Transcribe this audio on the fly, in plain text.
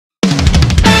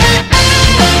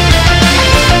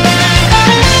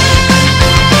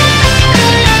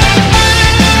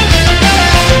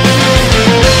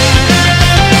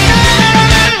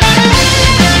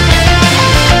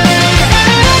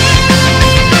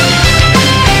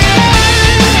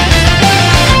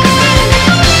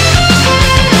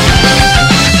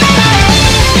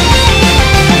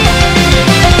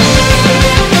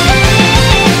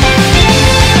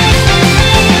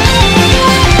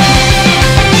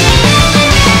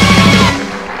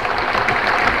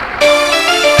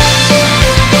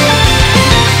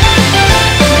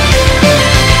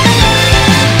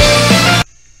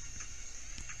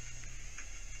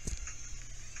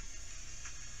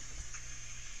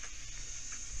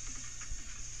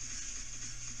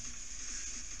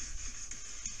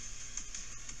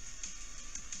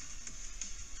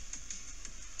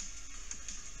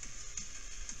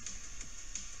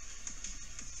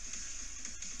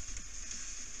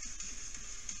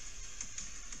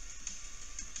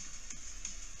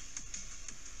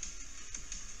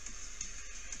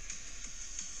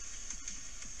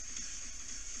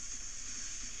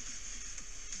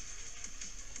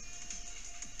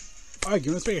Alright,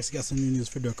 gamers, I guess I got some new news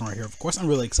for Dokkan right here. Of course, I'm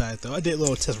really excited though. I did a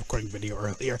little test recording video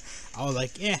earlier. I was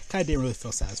like, yeah, kind of didn't really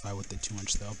feel satisfied with it too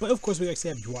much though. But of course, we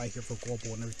actually have UI here for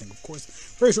global and everything. Of course,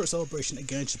 very short celebration.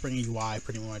 Again, just bringing UI,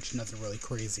 pretty much nothing really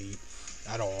crazy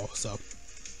at all. So,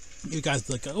 you guys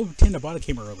like, oh, DragonBallZD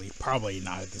came early. Probably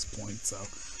not at this point. So,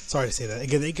 sorry to say that.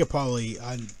 Again, they probably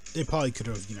could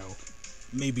have, you know,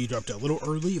 maybe dropped it a little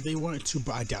early if they wanted to,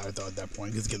 but I doubt it though at that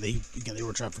point, because again they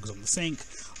were trying to focus on the sync. A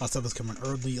lot of stuff is coming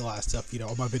early, a lot of stuff, you know,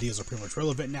 all my videos are pretty much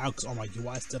relevant now, because all my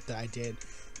UI stuff that I did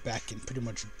back in pretty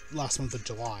much last month of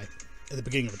July, at the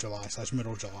beginning of July /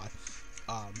 middle of July,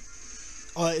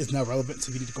 all that is now relevant. So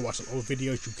if you need to go watch the old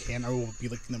videos, you can. I will be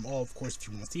linking them all, of course, if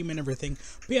you want to see them and everything.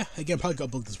 But yeah, again, probably go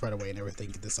upload this right away and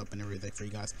everything, get this up and everything for you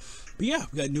guys. But yeah,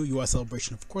 we got a new UI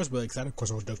celebration, of course, really excited. Of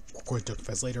course, we'll record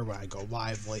Dokkan later when I go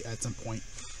live late at some point.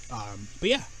 But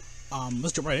yeah,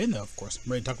 let's jump right in though, of course.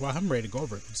 I'm ready to talk about him, ready to go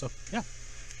over it. So yeah,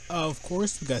 of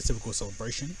course, we got a typical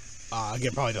celebration.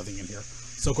 Again, probably nothing in here.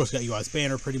 So of course, we got UI's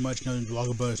banner, pretty much, no new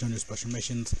logo buttons, no new special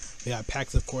missions. We got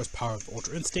packs, of course, Power of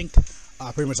Ultra Instinct.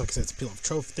 Pretty much like I said, it's a peel off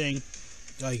trophy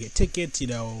thing. You get tickets, you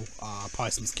know, probably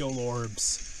some skill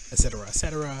orbs, etc.,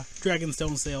 etc.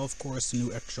 Dragonstone sale, of course,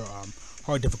 new extra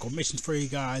hard difficult missions for you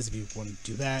guys if you want to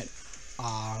do that.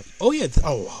 Oh yeah,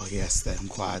 oh yes, I'm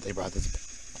glad they brought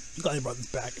this. I'm glad they brought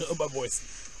this back. Oh, my voice.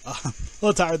 A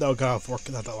little tired though. Got off work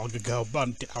not that long ago, about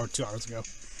an hour, 2 hours ago.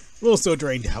 A little still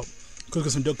drained out.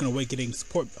 Because some Dokkan Awakening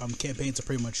support campaigns are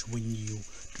pretty much when you do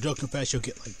Dokkan Fest, you'll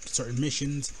get like certain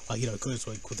missions, like, you know, clear this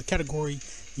like with a category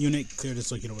unit, clear this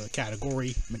like, you know, with a category.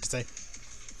 I meant to say,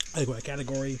 like with a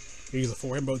category, you use a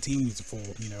full rainbow team, use a full,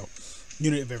 you know,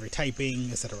 unit of every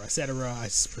typing, etc., etc. I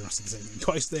just pretty much did the same thing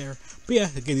twice there. But yeah,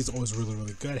 again, these are always really,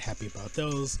 really good. Happy about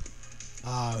those.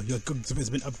 Your Dokkan has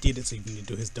been updated, so you can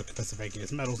do his Dokkan Fest and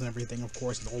his medals and everything. Of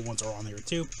course, the old ones are on here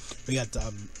too. We got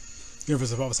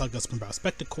Universe of Avasaga Springbound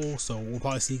Spectacle, so we'll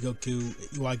probably see Goku,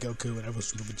 UI Goku, and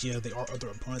Evolution of Vegeta. There are other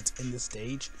opponents in this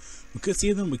stage. We could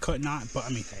see them, we could not, but I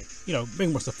mean, hey, you know, bring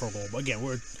more stuff for Global. Again,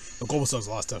 the Global still has a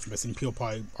lot of stuff missing. People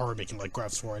probably are making like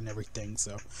graphs for it and everything,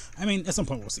 so I mean, at some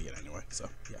point we'll see it anyway. So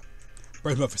yeah.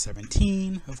 Birth Mode for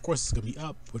 17, of course, it's going to be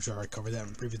up, which I already covered that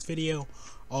in a previous video.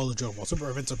 All the Dragon Ball Super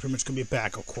events are pretty much going to be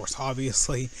back, of course,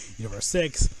 obviously. Universe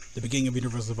 6, the beginning of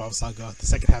Universe of Avasaga, the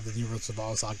second half of the Universe of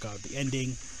Avasaga, the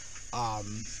ending,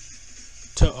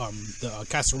 the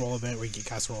Casserole event, where you get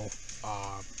Casserole,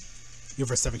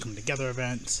 Universe 7 coming together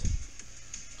event,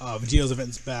 Vegeta's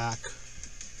event's back,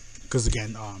 because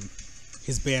again,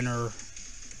 his banner,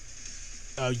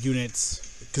 units,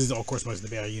 because of course most of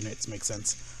the banner units make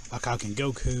sense. Kaioken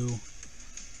Goku,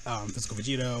 Physical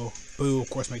Vegito, Boo, of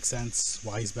course, makes sense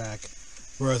why he's back.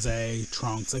 Rose,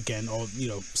 Trunks, again, all, you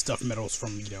know, stuff medals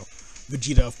from, you know,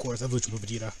 Vegeta, of course, Evolution of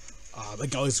Vegeta.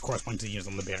 Like, all these corresponding to the units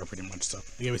on the banner, pretty much. So,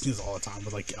 again, we see this all the time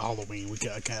with, like, Halloween. We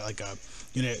get kind of like a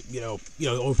unit, you know,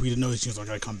 if we didn't know these units are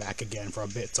going to come back again for a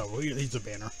bit. So, here's a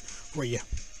banner for you.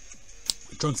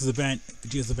 Trunks' event,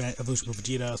 Vegeta's event, Evolution of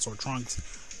Vegeta, Sword Trunks,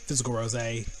 Physical Rose,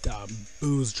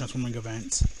 Boo's Transforming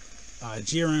event.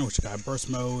 Jiren, which got burst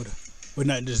mode. Well,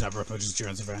 not just not burst mode, just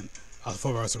Jiren's event. The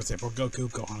 4 hours for Goku,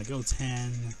 Gohan and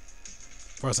Goten.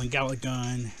 Frozen Gallic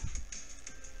Gun.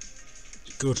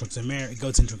 Goten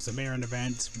Trunks and Marin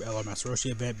event. LR Master Roshi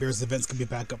event. Beer's events can be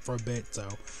back up for a bit, so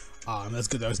that's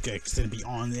good. That was good. Extended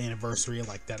beyond the anniversary. I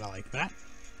like that. I like that.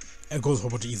 And it goes a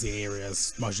whole bunch of easy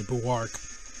areas. Majin Buu arc.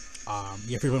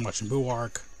 Yeah, if you're playing Majin Buu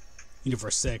arc.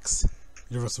 Universe 6.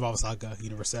 Universe of Avasaga.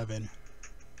 Universe 7.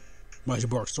 Majin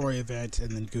Buu story event, and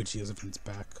then Gucci's event's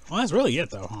back. Well, that's really it,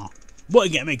 though, huh? Well,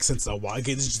 again, it makes sense, though. Why?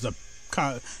 Again, it's just a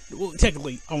kind of, well,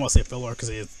 technically, I don't want to say filler, because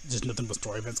it's just nothing but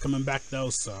story events coming back,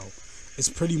 though, so it's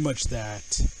pretty much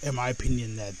that, in my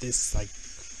opinion, that this, like,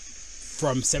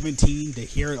 from 17 to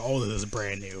here, all of this is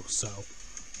brand new, so,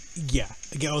 yeah.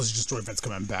 Again, all this is just story events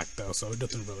coming back, though, so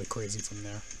nothing really crazy from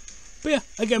there. But yeah,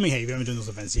 again, I mean, hey, if you haven't done those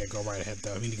events yet, go right ahead,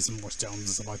 though. I mean, to get some more stones and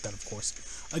stuff like that, of course.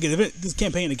 Again, this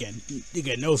campaign, again,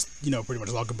 no, you know, pretty much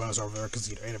logo bonus over there, because,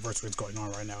 you know, anniversary is going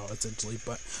on right now, essentially.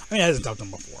 But, I mean, it hasn't talked to them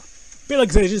before. But like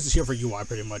I said, it's just here for UI,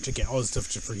 pretty much. Again, all this stuff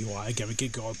is just for UI. Again, we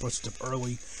could go and post stuff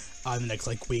early. The next,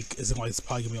 like, week. It's probably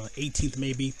going to be on the 18th,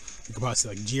 maybe. You could probably see,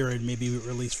 like, Jiren maybe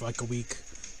released for, like, a week.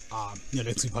 You know,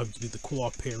 next week probably could be the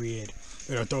cool-off period.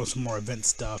 You know, throw some more event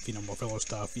stuff, you know, more filler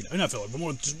stuff. You know, not filler, but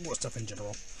just more stuff in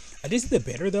general. I did see the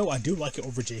banner, though. I do like it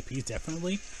over JP's,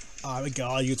 definitely. Again,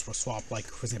 all I use for swap, like,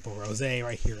 for example, Rose,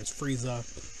 right here is Frieza.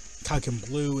 Kaioken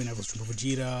Blue and Evolution of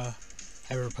Vegeta have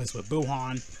been replaced with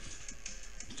Buhan.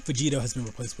 Vegito has been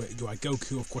replaced with UI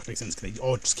Goku. Of course, makes sense because they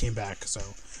all just came back. So,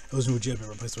 Evolution of Vegeta has been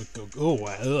replaced with Goku. Oh,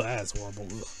 wow, that's horrible.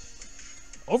 Ugh.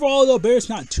 Overall, though, Bear's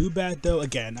not too bad, though.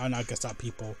 Again, I'm not going to stop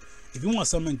people. If you want to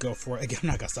summon, go for it. Again, I'm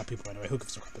not gonna stop people anyway. Who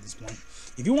gives a crap at this point?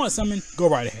 If you want to summon, go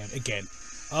right ahead. Again,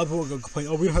 other people will go complain,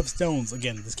 oh, we don't have stones.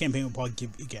 Again, this campaign will probably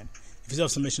give, again, if you still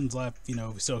have some missions left, you know,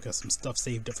 if you still got some stuff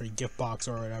saved up for your gift box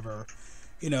or whatever,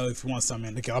 you know, if you want to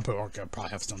summon, again, I'll probably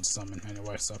have stones to summon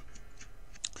anyway, so.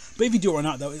 But if you do or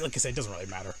not, though, like I said, it doesn't really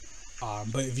matter.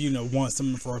 But if you know want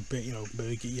something for a bit, you know,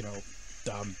 maybe you know,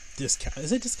 discount.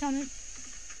 Is it discounted?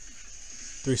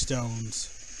 3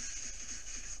 stones.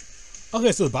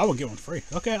 Okay, so the buy one get one free.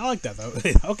 Okay, I like that though.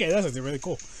 Okay, that's actually really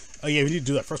cool. Oh yeah, we need to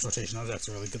do that first rotation. That's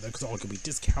actually really good because all can be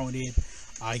discounted. You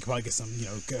can probably get some, you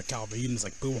know, caliber units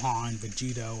like Buhan,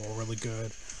 Vegito, or really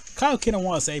good. Kaioken, I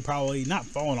want to say probably not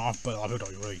falling off, but a lot of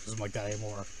people don't really use them like that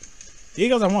anymore. The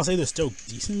Eagles, I want to say they're still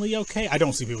decently okay. I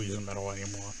don't see people using metal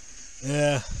anymore.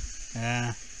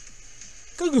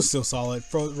 Goku's still solid.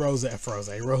 Rose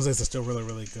is still really,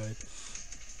 really good.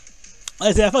 Like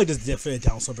I said, I feel like this did fit a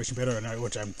down celebration banner,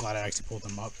 which I'm glad I actually pulled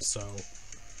them up. So,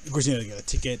 of course, you know, to get a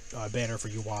ticket banner for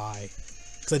UI.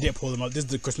 Because I did pull them up. This is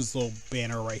the Christmas little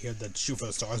banner right here, the Shoot for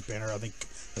the Stars banner. I think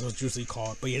that's what it's usually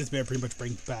called. But yeah, this banner pretty much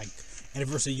brings back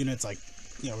anniversary units, like,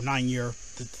 you know, 9-year.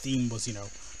 The theme was, you know,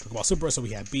 talk about Super, so we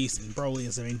had Beast and Broly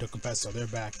and Zane Dokkan Fest, so they're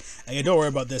back. And don't worry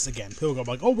about this again. People go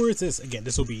like, oh, where is this? Again,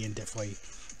 this will be in definitely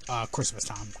Christmas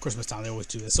time. Christmas time, they always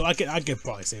do this. So I could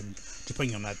probably say just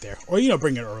putting on that there. Or, you know,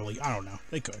 bring it early. I don't know.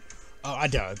 They could. I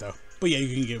doubt it, though. But yeah,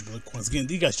 you can get Blue Ones. Again,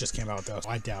 these guys just came out, though. So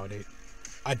I doubt it.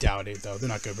 I doubt it, though. They're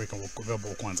not going to bring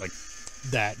available ones like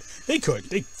that. They could.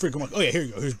 They freaking like, oh yeah, here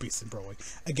you go. Here's Beast and Broly.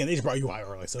 Again, they just brought UI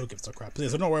early, so who gives a crap.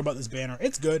 So don't worry about this banner.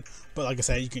 It's good. But like I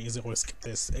said, you can easily always skip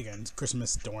this. Again, it's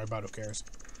Christmas. Don't worry about it. Who cares?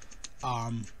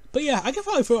 But yeah, I can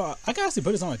probably feel, I can actually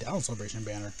put this on a down celebration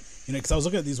banner. You know, because I was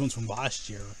looking at these ones from last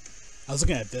year. I was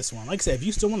looking at this one. Like I said, if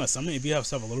you still want to summon, if you have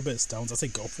stuff a little bit of stones, I say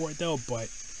go for it though. But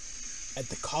at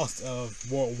the cost of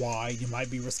worldwide, you might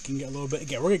be risking it a little bit.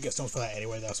 Again, we're gonna get stones for that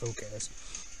anyway, though, so who cares?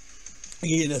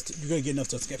 You're gonna get enough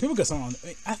stones. People got summon on.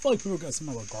 I feel like people got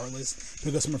summon regardless.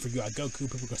 People got summon for UI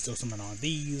Goku. People got still summon on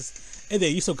these, and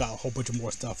then you still got a whole bunch of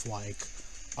more stuff like,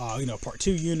 you know, Part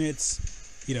 2 units.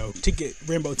 You know,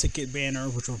 Rainbow ticket banner,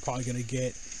 which we're probably gonna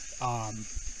get.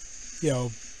 You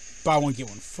know, buy one get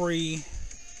one free.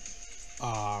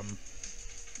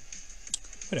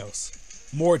 What else?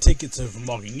 More tickets from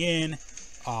logging in.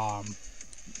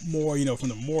 More, you know, from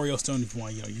the Memorial Stone if you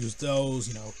want to, you know, use those.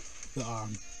 You know,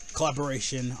 the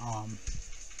collaboration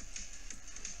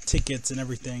tickets and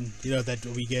everything. You know that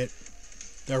we get.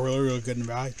 They're really, really good and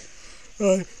value.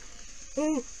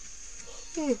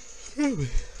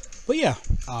 But yeah,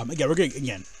 again, we're good.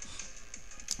 Again,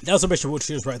 that was a bit of what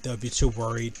she was right there. If you're too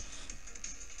worried.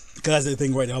 Because that's the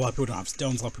thing right now, a lot of people don't have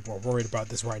stones. A lot of people are worried about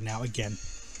this right now. Again,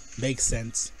 makes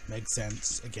sense. Makes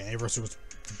sense. Again, anniversary was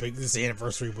big. This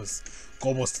anniversary was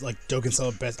global, like Dokkan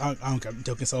celebration. I don't get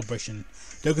Dokkan celebration.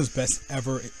 Dokkan's best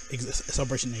ever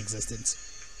celebration in existence.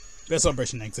 Best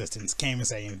celebration in existence. Can't even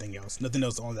say anything else. Nothing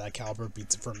else on that caliber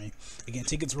beats it for me. Again,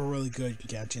 tickets were really good. You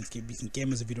get a chance to get decent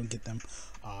gamers if you don't get them.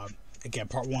 Again,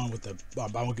 part 1 with the buy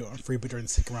one get one free, but during the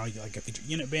second round you get like a featured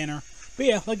unit banner. But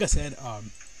yeah, like I said,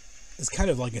 it's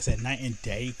kind of, like I said, night and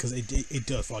day, because it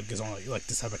does feel like it's on like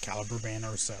this type of caliber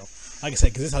banner. So like I said,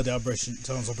 because this is how the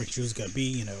celebration is going to be,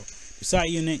 you know, new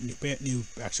side unit, new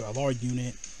actual large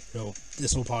unit. You know,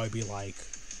 this will probably be like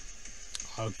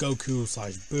Goku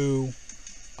 / Boo.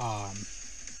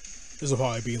 This will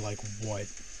probably be like what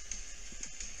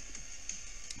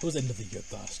was the end of the year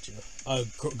last year?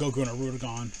 Goku and a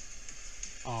Rudagon.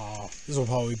 This will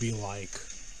probably be like,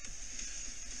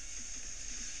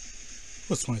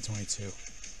 what's 2022?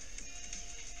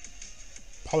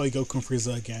 Probably Goku and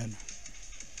Frieza again.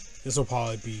 This will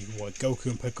probably be what,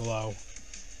 Goku and Piccolo.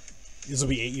 This will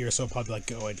be 8 years, so it'll probably like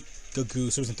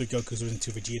Goku, Season 3 Goku, Season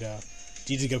 2 Vegeta,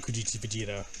 GT Goku, GT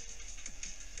Vegeta.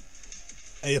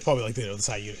 And it's probably like, you know, the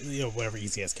side unit, you know, whatever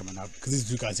EZ has coming up, because these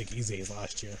two guys take EZAs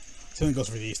last year. Same goes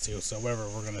for these two, so wherever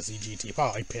we're gonna see GT,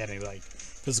 probably like panning like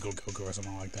physical Goku or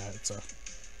something like that. So I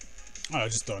don't know,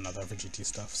 just throwing out there for GT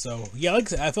stuff. So yeah, like I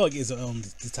said, I feel like it's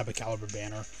this type of caliber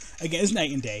banner. Again, it's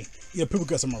night and day. You know, people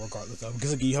get someone regardless of,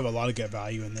 because again, you have a lot of good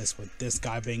value in this, with this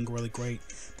guy being really great,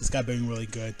 this guy being really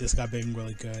good, this guy being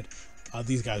really good.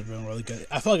 These guys are being really good.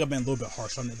 I feel like I've been a little bit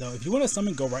harsh on it though. If you want to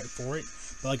summon, go right for it.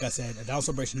 But like I said, a down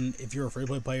celebration, if you're a free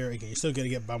play player, again, you're still gonna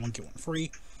get buy one get one free.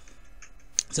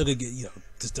 Still gonna get, you know,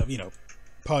 this stuff, you know,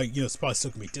 probably, you know, it's probably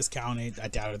still gonna be discounted. I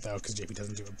doubt it though, because JP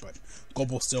doesn't do it, but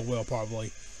Global still will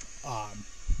probably.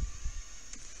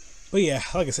 But yeah,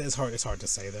 like I said, it's hard to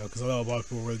say though, because I know a lot of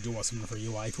people really do want something for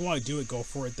UI. If you want to do it, go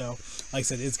for it though. Like I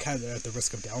said, it's kind of at the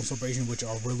risk of down celebration, which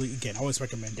are really, again, I always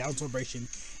recommend down celebration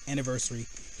anniversary,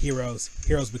 heroes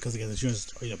because again the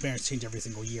units, banners change every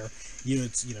single year.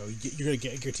 Units, you're gonna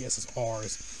get guarantee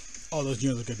SSRs. All those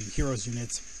units are gonna be heroes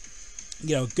units.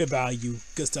 Good value,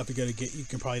 good stuff you're gonna get. You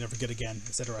can probably never get again,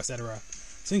 etc., etc.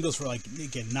 Same goes for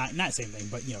again, not same thing,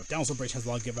 but Down Celebration has a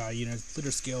lot of good value units,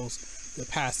 leader skills, the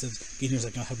passives, units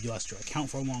that can help you last your account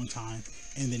for a long time,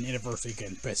 and then anniversary,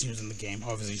 again, best units in the game.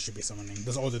 Obviously, you should be summoning.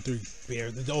 Those are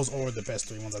the best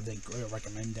three ones I think I would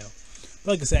recommend though.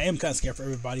 But like I said, I am kind of scared for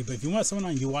everybody. But if you want someone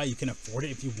on UI, you can afford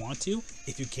it if you want to.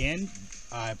 If you can,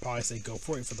 I'd probably say go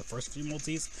for it for the first few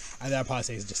multis. I'd probably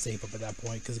say it's just save up at that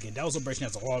point. Because again, Down Celebration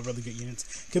has a lot of really good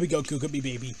units. Could be Goku, could be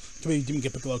Baby, could be Demon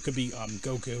Kid Piccolo, could be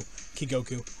Goku, Kid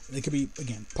Goku. They could be,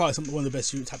 again, probably one of the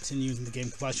best top 10 units in the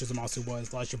game. Last year's Zamasu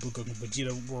was. Last year, Blue Goku and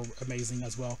Vegeta were amazing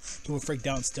as well. People freaked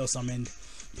out and still summoned.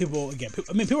 People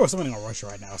are summoning on Russia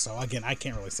right now, so again, I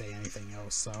can't really say anything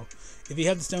else. So, if you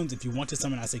have the stones, if you want to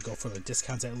summon, I say go for the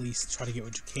discounts at least. Try to get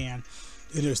what you can.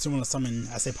 If you still want to summon,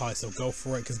 I say probably still go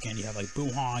for it, because again, you have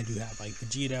Buhan, you have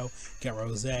Vegito, you got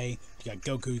Rose, you got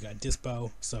Goku, you got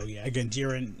Dispo. So yeah, again,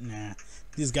 Jiren, nah.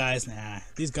 These guys are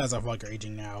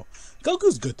aging now.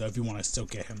 Goku's good though if you want to still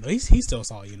get him though. He's still a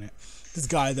solid unit. This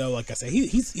guy though, like I say,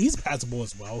 he's passable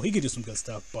as well. He could do some good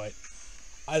stuff, but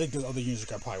I think the other units are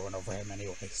gonna probably run over him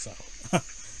anyway. So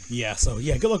yeah,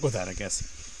 good luck with that, I guess.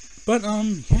 But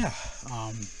that's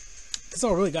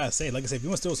all I really gotta say. Like I said, if you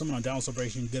want to steal someone on Down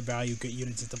Celebration, good value, good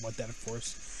units and stuff like that, of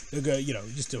course, they're good.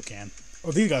 You still can.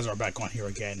 Or these guys are back on here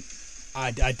again.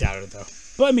 I doubt it though.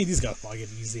 But I mean, these guys probably get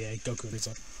EZA, Goku,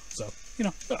 Risa. So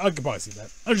I could probably see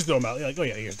that. I'll just throw them out. Oh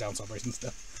yeah, here's Down Celebration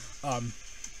stuff.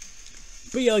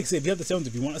 But yeah, like I said, if you have the stones,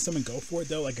 if you want to summon, go for it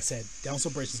though. Like I said, Down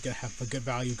Celebration is gonna have a good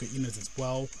value, good units as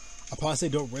well. I'll probably say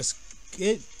don't risk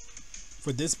it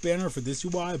for this banner, for this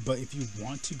UI, but if you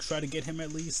want to try to get him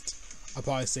at least, I'll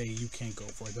probably say you can go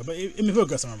for it though. But people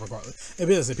go summon regardless. If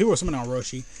people are summoning on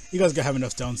Roshi, you guys gotta have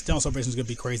enough stones. Down Celebration is gonna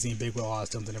be crazy and big with a lot of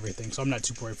stones and everything, so I'm not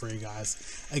too worried for you guys.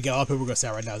 Again, a lot of people are gonna say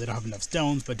right now they don't have enough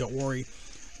stones, but don't worry.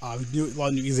 A lot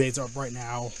of new EZAs are up right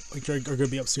now. Are going to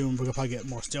be up soon. We're going to probably get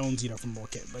more stones, from more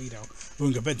kit. But,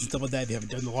 doing events and stuff like that. If you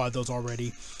haven't done a lot of those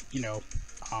already,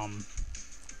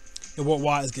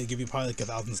 Worldwide is going to give you probably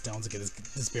 1,000 stones. Again,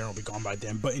 this banner will be gone by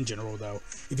then. But in general, though,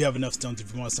 if you have enough stones,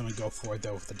 if you want someone, go for it,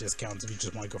 though, with the discounts. If you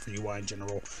just want to go for UI in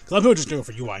general. Because a lot of people just go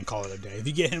for UI and call it a day. If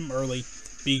you get him early,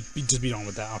 just be done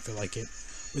with that. I don't feel like it.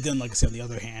 But then, like I said, on the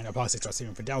other hand, I'll probably say try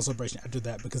saving for Down Celebration after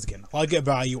that, because again, a lot of good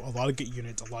value, a lot of good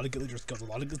units, a lot of good leader skills, a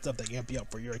lot of good stuff that can help you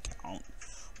out for your account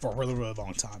for a really, really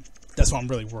long time. That's what I'm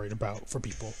really worried about for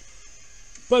people.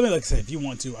 But I mean, like I said, if you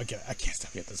want to, I can't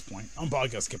stop you at this point. I'm probably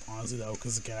gonna skip honestly though,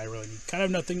 because again, I really need kind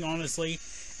of nothing honestly,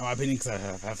 in my opinion, because I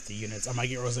have half the units. I might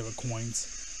get Rose with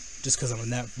coins. Just because I'm in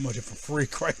that much of a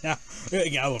freak right now.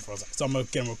 Again, I love Rose, so I'm going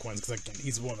to get him with coins because, again,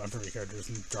 he's one of my favorite characters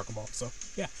in Dragon Ball. So,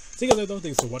 yeah. See you guys later, though.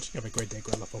 Thanks for watching. Have a great day.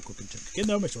 Great love, folks. Again,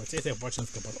 though, make sure to stay safe. Watching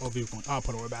this clip. All of you going, I'll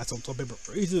put away back on paper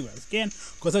for easy as again.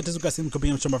 Because I just got some could be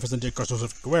on my first and Jake Crystals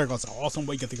of Career. That's an awesome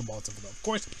way you can think about it. Of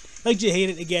course, like you hate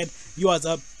it again. You guys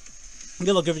up.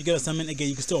 Good luck if you get a summon. Again,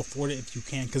 you can still afford it if you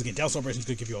can. Because, again, Down Celebration is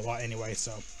going to give you a lot anyway.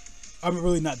 So, I'm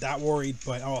really not that worried,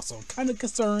 but I'm also kind of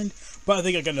concerned. But I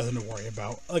think I got nothing to worry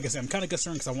about. Like I said, I'm kind of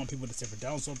concerned because I want people to save for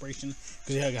Down Celebration.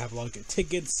 Because you have a lot of good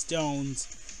tickets, stones,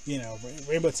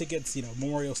 rainbow tickets,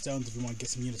 memorial stones if you want to get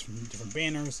some units from different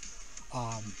banners.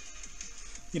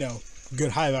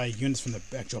 Good high value units from the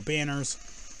actual banners.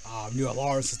 New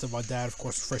LRs and stuff like that. Of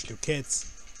course, fresh new kits.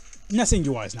 I'm not saying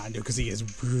UI is not new because he is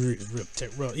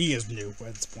he is new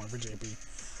at this point for JP.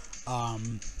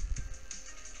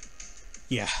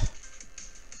 Yeah.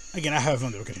 Again, I have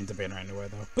fun looking at the banner anyway,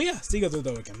 though. But yeah, see you guys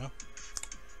though again, though.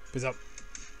 Peace out.